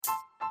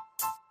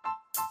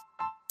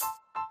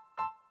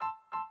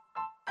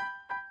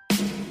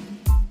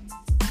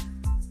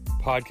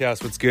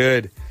Podcast. What's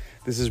good?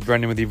 This is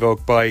Brendan with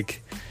Evoke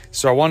Bike.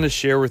 So I wanted to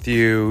share with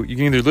you, you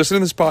can either listen to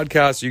this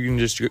podcast or you can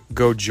just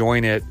go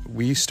join it.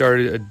 We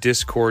started a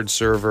Discord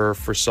server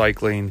for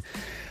cycling.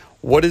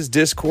 What is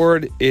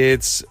Discord?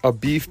 It's a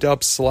beefed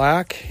up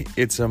Slack.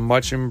 It's a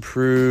much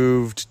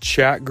improved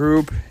chat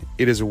group.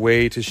 It is a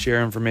way to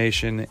share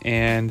information.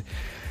 And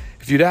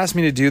if you'd asked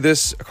me to do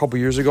this a couple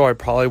years ago, I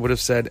probably would have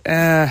said,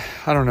 I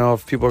don't know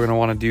if people are going to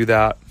want to do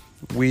that.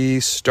 We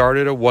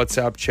started a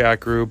WhatsApp chat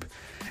group,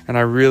 and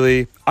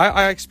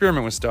I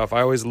experiment with stuff.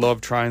 I always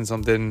love trying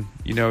something,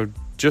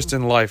 just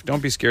in life.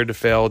 Don't be scared to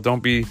fail.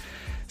 Don't be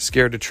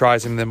scared to try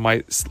something that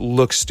might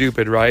look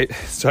stupid, right?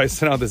 So I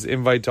sent out this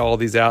invite to all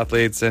these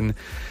athletes, and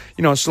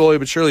slowly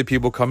but surely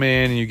people come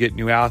in and you get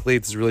new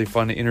athletes. It's really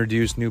fun to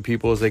introduce new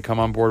people as they come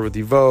on board with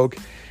Evoke.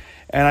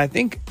 And I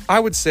think I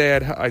would say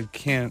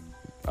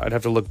I'd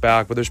have to look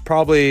back, but there's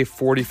probably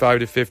 45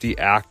 to 50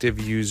 active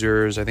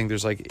users. I think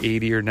there's like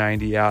 80 or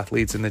 90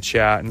 athletes in the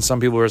chat. And some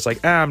people are just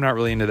like, I'm not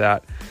really into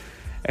that.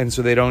 And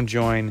so they don't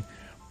join.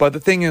 But the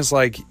thing is,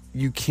 if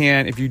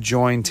you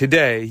join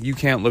today, you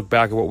can't look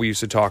back at what we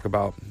used to talk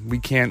about. We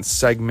can't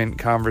segment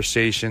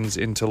conversations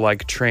into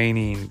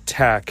training,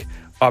 tech,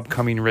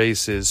 upcoming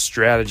races,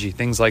 strategy,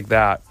 things like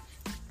that.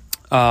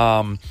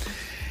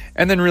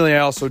 And then really, I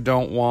also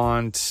don't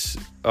want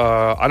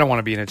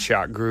to be in a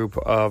chat group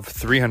of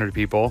 300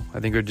 people. I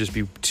think it would just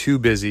be too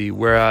busy.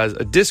 Whereas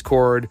a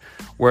Discord,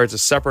 where it's a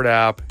separate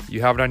app, you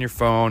have it on your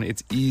phone,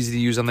 it's easy to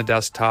use on the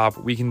desktop.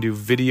 We can do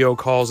video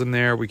calls in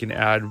there. We can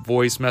add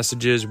voice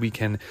messages. We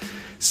can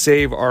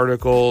save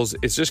articles.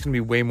 It's just going to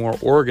be way more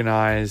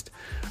organized.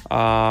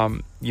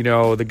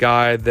 The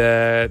guy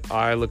that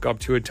I look up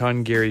to a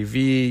ton, Gary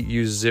Vee,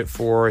 uses it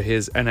for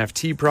his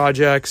NFT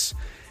projects.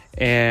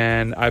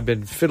 And I've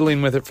been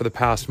fiddling with it for the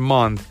past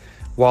month.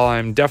 While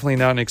I'm definitely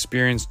not an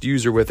experienced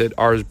user with it,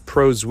 our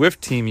Pro Zwift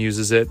team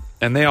uses it,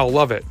 and they all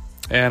love it.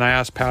 And I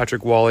asked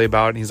Patrick Wally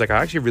about it, and he's like, I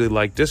actually really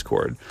like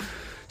Discord.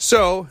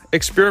 So,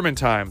 experiment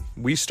time.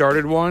 We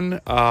started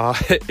one.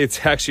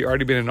 It's actually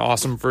already been an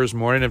awesome first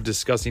morning of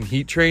discussing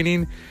heat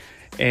training,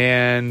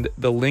 and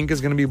the link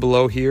is going to be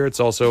below here. It's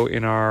also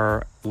in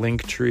our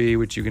link tree,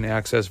 which you can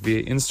access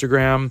via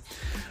Instagram.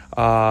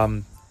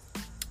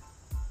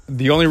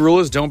 The only rule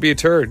is don't be a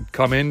turd.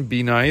 Come in,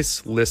 be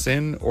nice,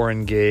 listen or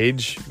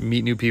engage,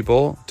 meet new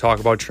people, talk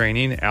about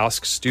training,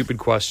 ask stupid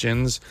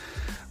questions,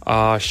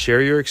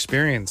 share your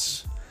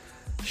experience.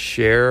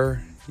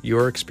 Share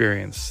your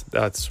experience.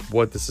 That's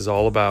what this is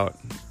all about.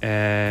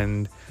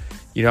 And,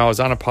 I was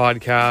on a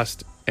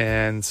podcast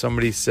and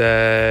somebody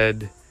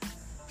said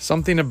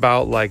something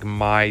about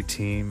my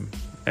team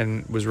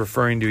and was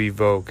referring to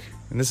Evoke.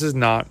 And this is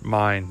not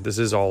mine. This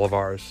is all of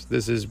ours.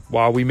 This is,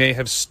 while we may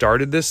have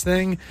started this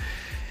thing,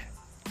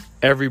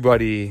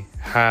 everybody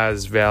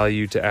has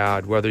value to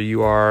add, whether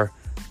you are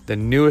the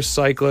newest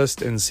cyclist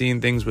and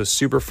seeing things with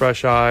super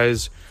fresh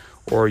eyes,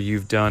 or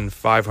you've done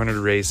 500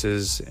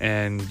 races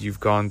and you've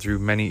gone through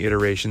many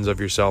iterations of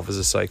yourself as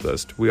a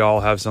cyclist. We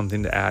all have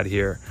something to add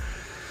here.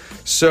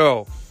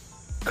 So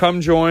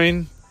come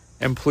join,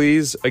 and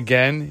please,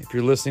 again, if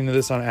you're listening to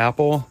this on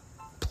Apple,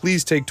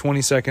 please take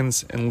 20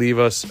 seconds and leave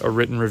us a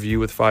written review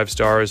with 5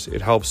 stars.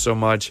 It helps so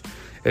much.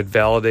 It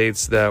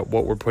validates that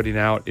what we're putting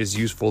out is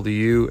useful to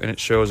you, and it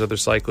shows other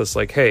cyclists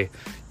hey,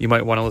 you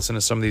might want to listen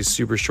to some of these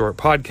super short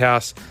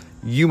podcasts.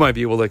 You might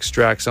be able to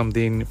extract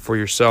something for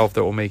yourself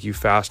that will make you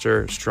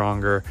faster,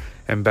 stronger,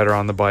 and better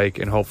on the bike,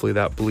 and hopefully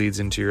that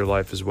bleeds into your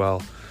life as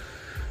well.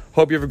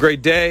 Hope you have a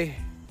great day.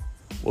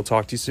 We'll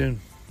talk to you soon.